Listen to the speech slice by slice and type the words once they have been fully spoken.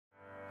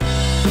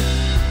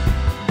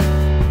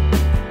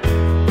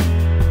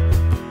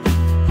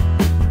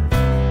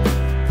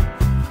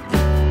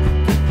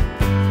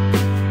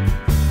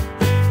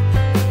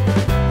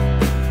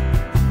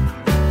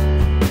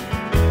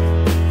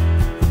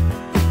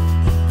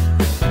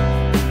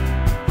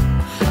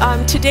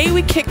Today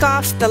we kick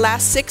off the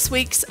last 6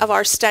 weeks of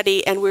our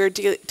study, and we're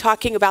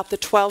talking about the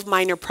 12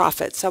 minor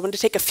prophets. So I want to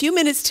take a few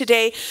minutes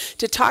today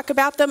to talk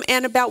about them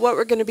and about what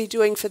we're going to be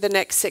doing for the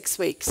next 6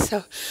 weeks.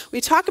 So we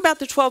talk about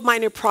the 12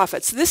 minor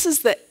prophets. This is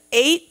the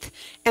 8th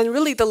and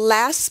really the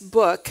last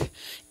book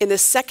in the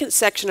second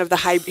section of the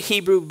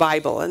Hebrew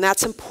Bible. And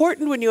that's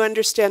important when you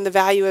understand the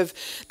value of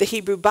the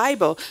Hebrew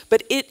Bible.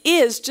 But it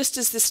is, just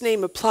as this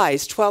name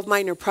applies, 12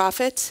 minor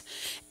prophets,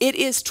 it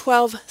is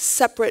 12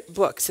 separate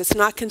books. It's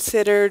not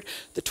considered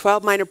the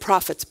 12 minor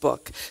prophets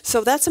book.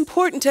 So that's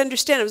important to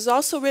understand. It was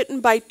also written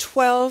by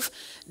 12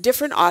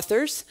 different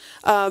authors,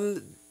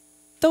 though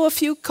a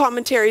few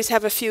commentaries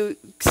have a few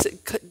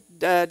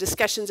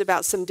discussions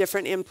about some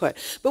different input.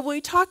 But when we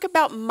talk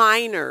about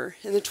minor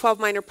in the 12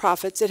 minor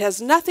prophets, it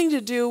has nothing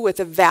to do with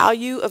the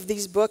value of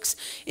these books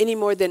any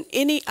more than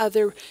any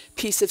other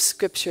piece of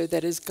scripture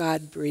that is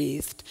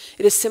God-breathed.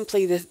 It is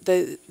simply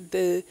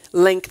the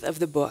length of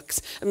the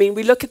books. I mean,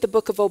 we look at the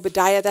book of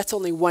Obadiah, that's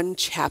only one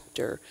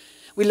chapter.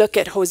 We look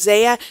at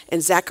Hosea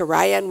and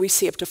Zechariah, and we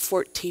see up to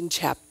 14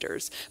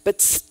 chapters,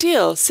 but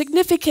still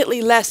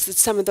significantly less than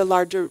some of the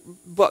larger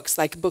books,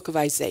 like the book of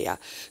Isaiah.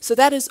 So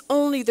that is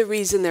only the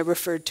reason they're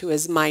referred to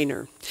as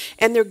minor.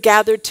 And they're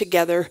gathered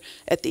together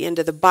at the end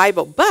of the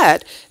Bible,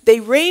 but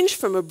they range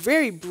from a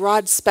very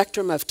broad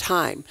spectrum of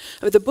time.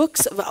 The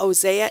books of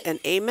Hosea and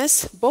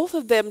Amos, both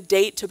of them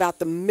date to about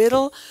the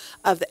middle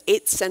of the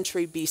 8th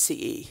century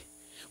BCE.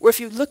 Where if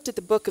you looked at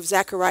the book of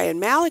Zechariah and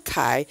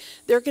Malachi,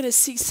 they're going to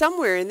see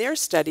somewhere in their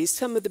studies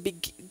some of the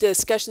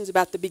discussions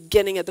about the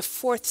beginning of the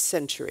 4th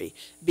century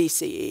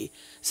BCE.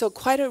 So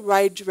quite a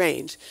wide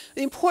range.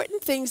 The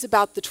important things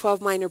about the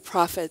 12 minor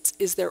prophets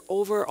is their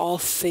overall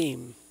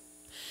theme,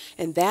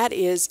 and that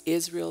is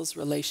Israel's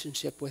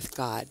relationship with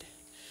God.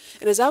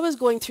 And as I was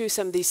going through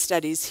some of these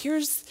studies,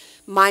 here's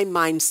my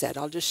mindset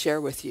I'll just share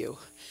with you.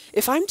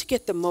 If I'm to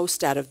get the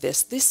most out of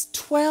this, these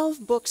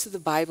 12 books of the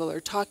Bible are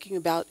talking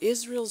about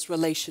Israel's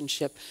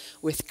relationship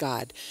with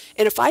God.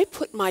 And if I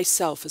put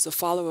myself as a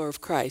follower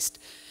of Christ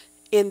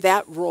in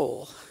that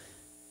role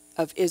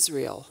of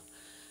Israel,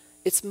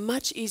 it's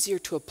much easier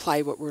to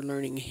apply what we're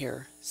learning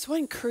here. So I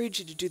encourage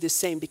you to do the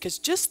same, because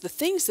just the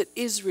things that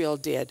Israel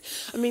did,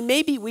 I mean,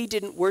 maybe we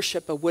didn't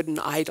worship a wooden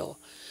idol,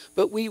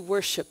 but we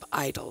worship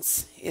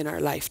idols in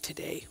our life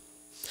today.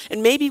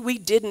 And maybe we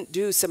didn't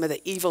do some of the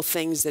evil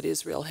things that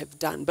Israel have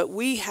done, but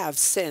we have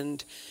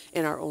sinned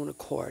in our own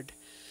accord.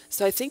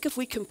 So I think if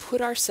we can put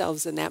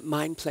ourselves in that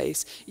mind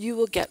place, you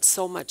will get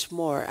so much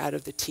more out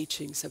of the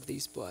teachings of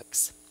these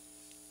books.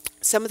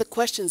 Some of the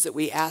questions that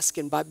we ask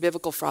in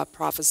biblical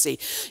prophecy,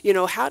 you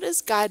know, how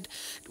does God,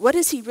 what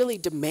does he really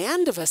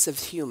demand of us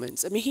as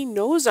humans? I mean, he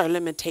knows our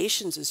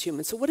limitations as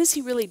humans, so what is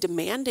he really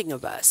demanding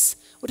of us?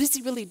 What is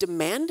he really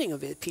demanding of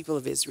the people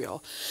of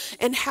Israel?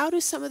 And how do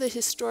some of the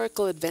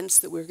historical events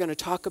that we're going to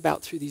talk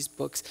about through these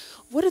books,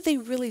 what do they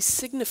really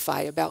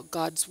signify about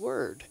God's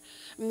word?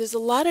 I mean, there's a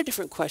lot of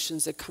different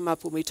questions that come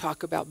up when we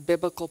talk about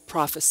biblical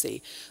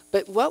prophecy.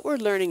 But what we're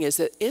learning is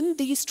that in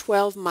these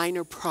 12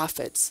 minor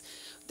prophets,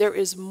 there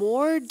is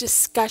more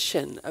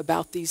discussion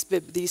about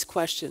these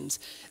questions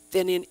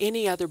than in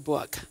any other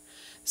book.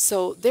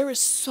 So there is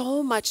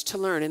so much to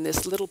learn in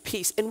this little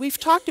piece. And we've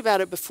talked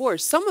about it before.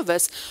 Some of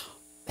us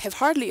have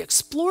hardly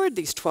explored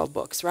these 12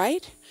 books,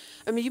 right?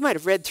 I mean, you might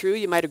have read through,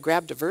 you might have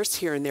grabbed a verse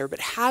here and there, but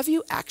have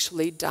you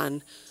actually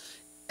done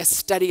a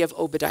study of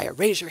Obadiah?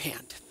 Raise your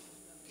hand.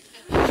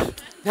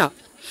 No.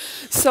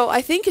 So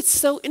I think it's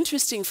so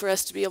interesting for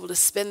us to be able to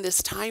spend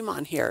this time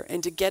on here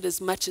and to get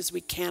as much as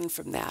we can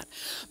from that.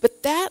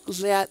 But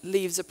that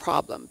leaves a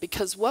problem,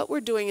 because what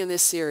we're doing in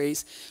this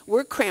series,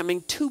 we're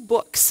cramming 2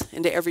 books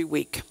into every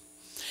week.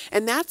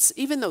 And that's,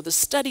 even though the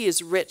study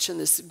is rich and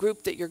this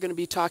group that you're going to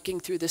be talking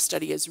through the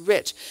study is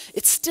rich,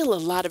 it's still a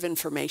lot of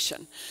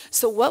information.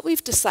 So what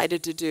we've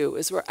decided to do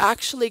is we're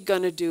actually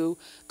going to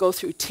go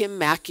through Tim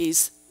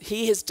Mackey's.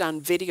 He has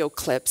done video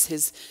clips,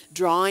 his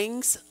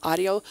drawings,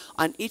 audio,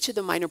 on each of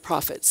the minor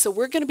prophets. So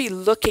we're going to be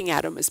looking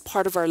at them as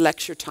part of our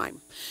lecture time.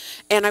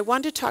 And I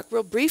wanted to talk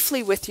real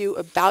briefly with you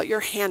about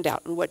your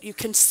handout and what you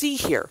can see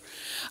here.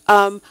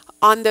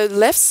 On the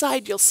left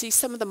side, you'll see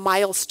some of the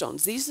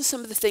milestones. These are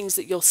some of the things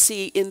that you'll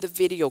see in the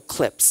video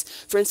clips.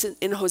 For instance,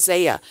 in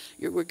Hosea,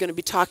 we're going to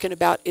be talking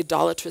about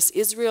idolatrous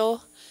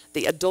Israel,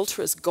 the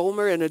adulterous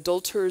Gomer and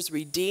adulterers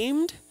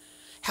redeemed,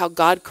 how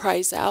God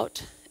cries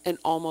out, and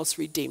almost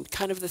redeemed,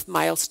 kind of the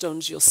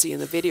milestones you'll see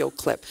in the video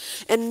clip.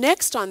 And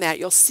next on that,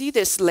 you'll see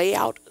this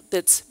layout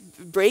that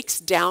breaks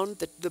down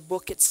the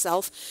book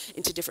itself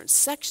into different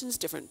sections,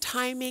 different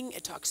timing.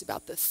 It talks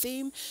about the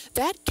theme.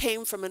 That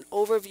came from an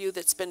overview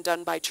that's been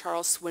done by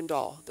Charles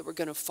Swindoll that we're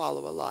going to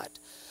follow a lot.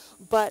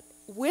 But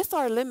with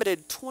our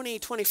limited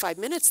 20-25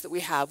 minutes that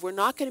we have, we're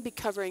not going to be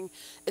covering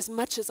as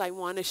much as I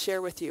want to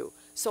share with you.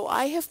 So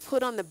I have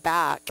put on the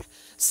back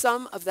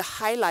some of the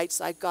highlights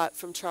I got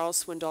from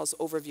Charles Swindoll's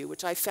overview,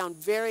 which I found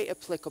very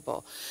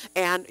applicable.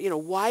 And, you know,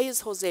 why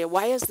is Hosea,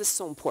 why is this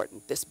so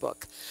important, this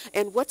book?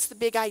 And what's the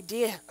big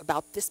idea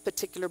about this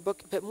particular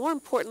book? But more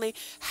importantly,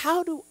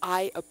 how do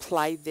I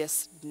apply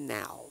this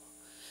now?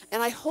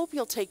 And I hope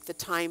you'll take the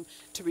time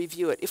to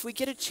review it. If we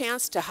get a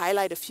chance to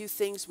highlight a few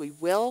things, we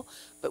will.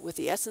 But with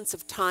the essence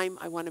of time,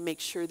 I want to make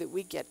sure that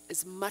we get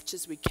as much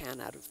as we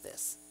can out of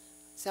this.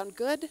 Sound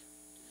good?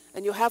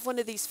 And you'll have one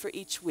of these for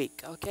each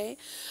week, okay?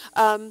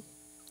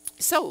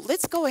 So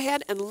let's go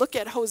ahead and look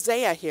at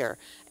Hosea here.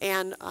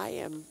 And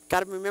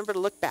got to remember to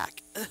look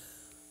back.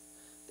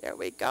 There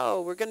we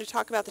go. We're going to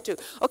talk about the two.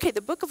 Okay,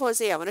 the book of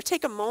Hosea. I want to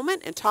take a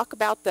moment and talk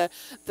about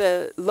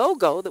the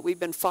logo that we've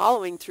been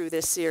following through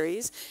this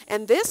series.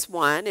 And this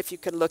one, if you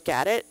can look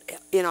at it,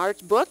 in our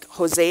book,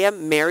 Hosea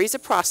marries a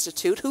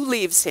prostitute who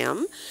leaves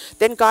him.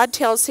 Then God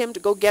tells him to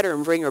go get her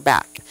and bring her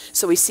back.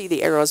 So we see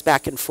the arrows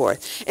back and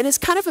forth. And it's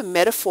kind of a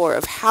metaphor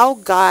of how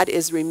God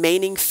is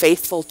remaining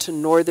faithful to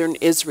northern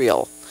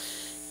Israel,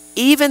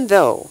 even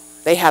though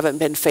they haven't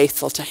been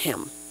faithful to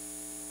him.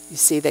 You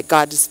see that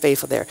God is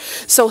faithful there.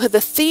 So the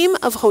theme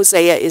of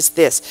Hosea is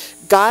this: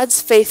 God's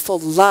faithful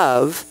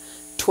love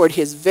toward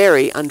his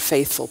very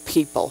unfaithful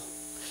people.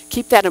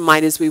 Keep that in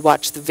mind as we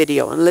watch the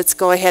video. And let's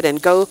go ahead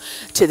and go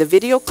to the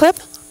video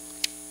clip.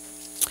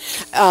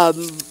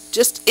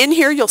 Just in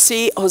here, you'll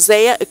see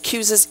Hosea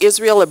accuses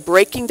Israel of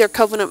breaking their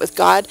covenant with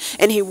God,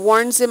 and he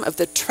warns them of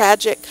the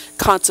tragic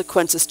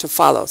consequences to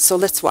follow. So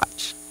let's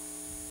watch.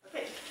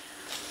 Okay.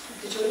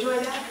 Did you enjoy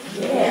that?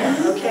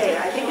 Yeah. Okay,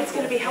 I think it's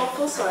going to be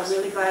helpful, so I'm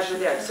really glad you're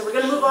there. So we're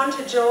going to move on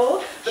to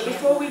Joel, but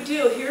before we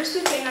do, here's the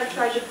thing I've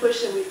tried to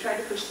push, and we've tried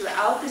to push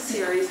throughout the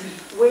series.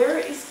 Where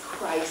is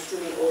Christ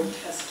in the Old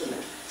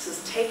Testament? So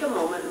take a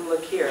moment and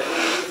look here.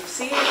 And you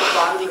see at the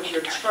bottom of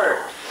your chart,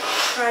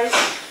 Christ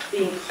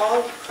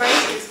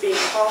is being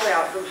called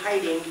out from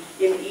hiding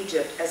in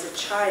Egypt as a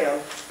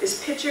child,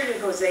 is pictured in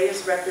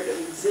Hosea's record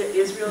of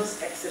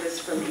Israel's exodus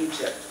from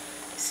Egypt.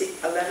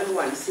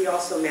 11:1. See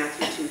also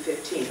Matthew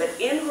 2:15. But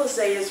in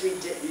Hosea's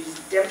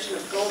redemption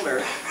of Gomer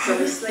from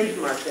the slave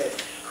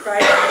market,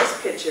 Christ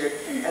is pictured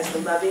as the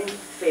loving,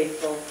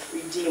 faithful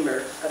Redeemer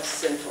of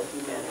sinful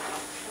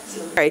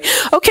humanity.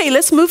 Okay,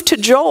 let's move to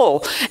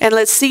Joel and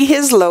let's see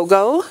his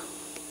logo.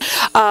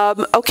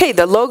 Okay,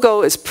 the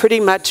logo is pretty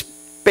much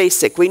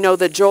basic. We know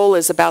that Joel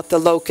is about the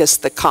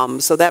locust that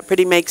comes, so that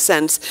pretty makes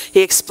sense.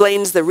 He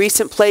explains the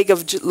recent plague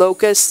of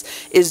locusts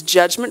is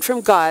judgment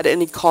from God,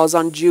 and he calls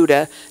on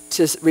Judah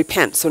to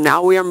repent. So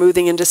now we are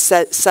moving into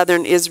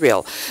southern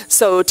Israel.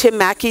 So Tim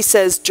Mackey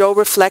says Joel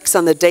reflects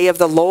on the day of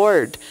the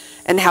Lord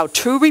and how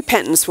true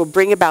repentance will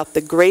bring about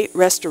the great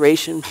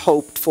restoration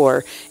hoped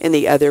for in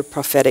the other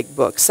prophetic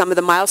books. Some of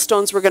the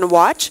milestones we're going to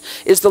watch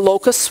is the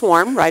locust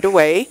swarm right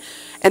away,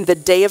 and the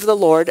day of the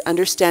Lord,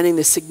 understanding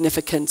the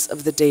significance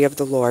of the day of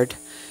the Lord.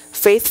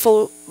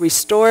 Faithful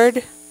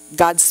restored,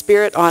 God's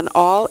Spirit on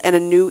all, and a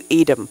new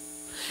Edom.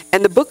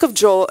 And the book of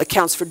Joel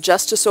accounts for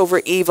justice over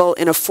evil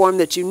in a form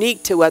that's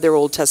unique to other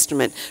Old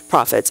Testament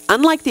prophets.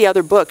 Unlike the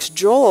other books,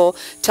 Joel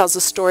tells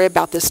a story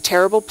about this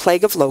terrible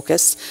plague of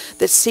locusts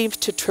that seems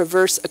to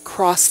traverse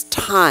across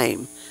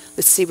time.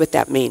 Let's see what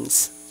that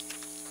means.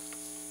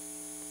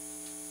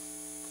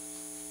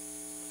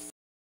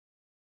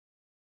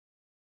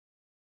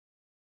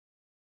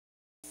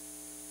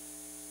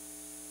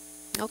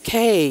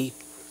 Okay,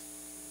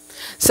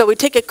 so we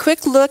take a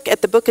quick look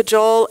at the book of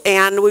Joel,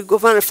 and we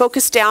want to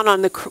focus down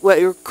on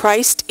where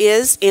Christ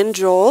is in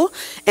Joel,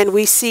 and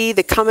we see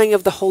the coming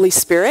of the Holy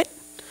Spirit,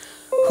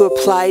 who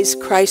applies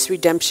Christ's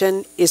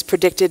redemption, is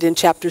predicted in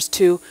chapters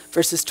 2,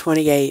 verses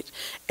 28.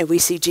 And we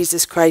see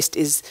Jesus Christ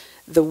is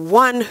the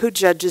one who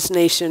judges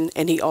nation,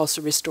 and he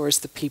also restores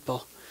the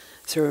people.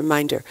 It's a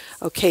reminder.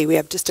 Okay, we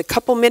have just a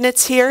couple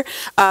minutes here.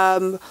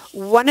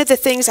 One of the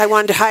things I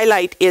wanted to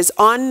highlight is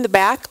on the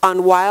back,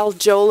 on while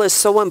Joel is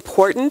so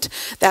important,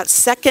 that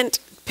second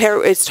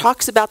paragraph, it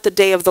talks about the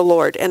day of the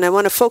Lord. And I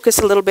want to focus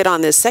a little bit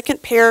on this.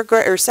 Second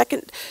paragraph, or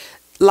second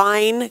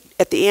line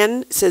at the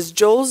end says,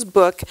 Joel's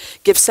book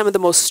gives some of the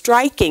most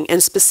striking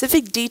and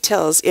specific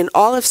details in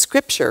all of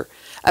Scripture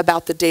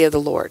about the day of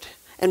the Lord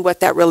and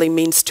what that really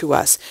means to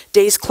us.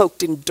 Days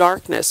cloaked in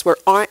darkness, where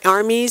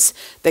armies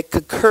that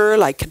occur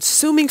like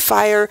consuming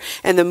fire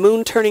and the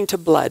moon turning to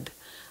blood.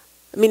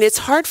 I mean,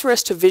 it's hard for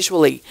us to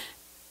visually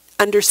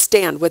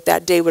understand what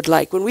that day would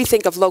like. When we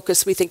think of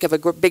locusts, we think of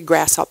a big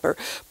grasshopper.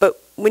 But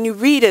when you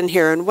read in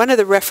here, and one of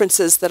the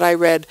references that I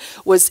read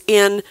was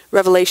in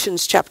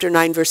Revelations chapter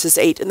 9, verses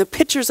 8. And the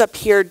pictures up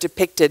here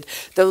depicted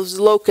those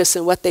locusts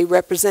and what they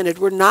represented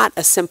were not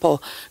a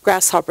simple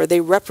grasshopper. They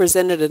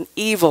represented an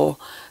evil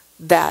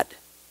that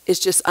is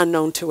just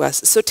unknown to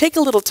us. So take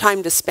a little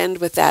time to spend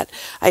with that.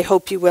 I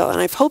hope you will. And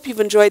I hope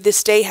you've enjoyed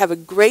this day. Have a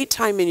great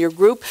time in your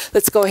group.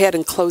 Let's go ahead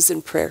and close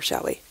in prayer,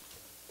 shall we?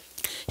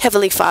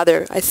 Heavenly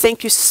Father, I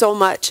thank you so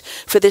much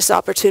for this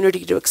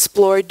opportunity to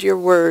explore your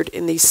word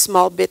in these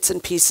small bits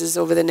and pieces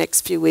over the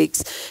next few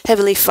weeks.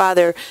 Heavenly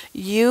Father,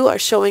 you are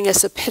showing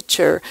us a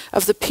picture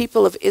of the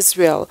people of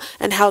Israel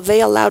and how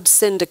they allowed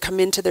sin to come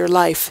into their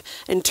life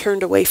and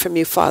turned away from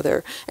you,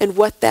 Father, and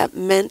what that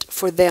meant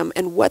for them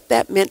and what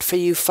that meant for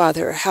you,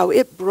 Father, how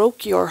it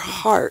broke your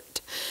heart,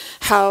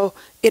 how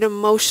it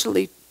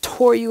emotionally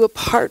tore you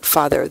apart,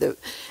 Father.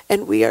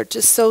 And we are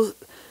just so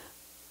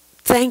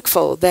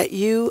thankful that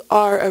you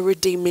are a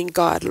redeeming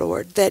God,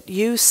 Lord, that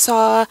you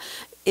saw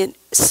in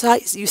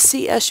sight, you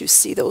see us, you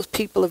see those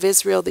people of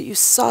Israel, that you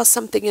saw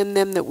something in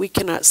them that we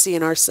cannot see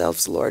in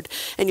ourselves, Lord,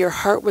 and your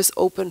heart was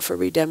open for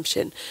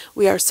redemption.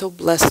 We are so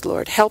blessed,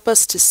 Lord. Help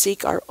us to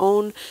seek our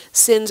own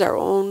sins, our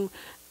own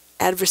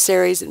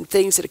adversaries and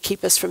things that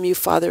keep us from you,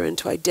 Father, and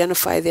to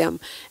identify them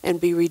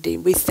and be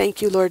redeemed. We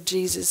thank you, Lord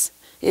Jesus,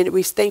 and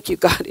we thank you,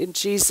 God, in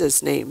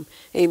Jesus' name.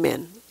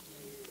 Amen.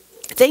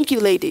 Thank you,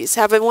 ladies.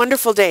 Have a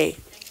wonderful day.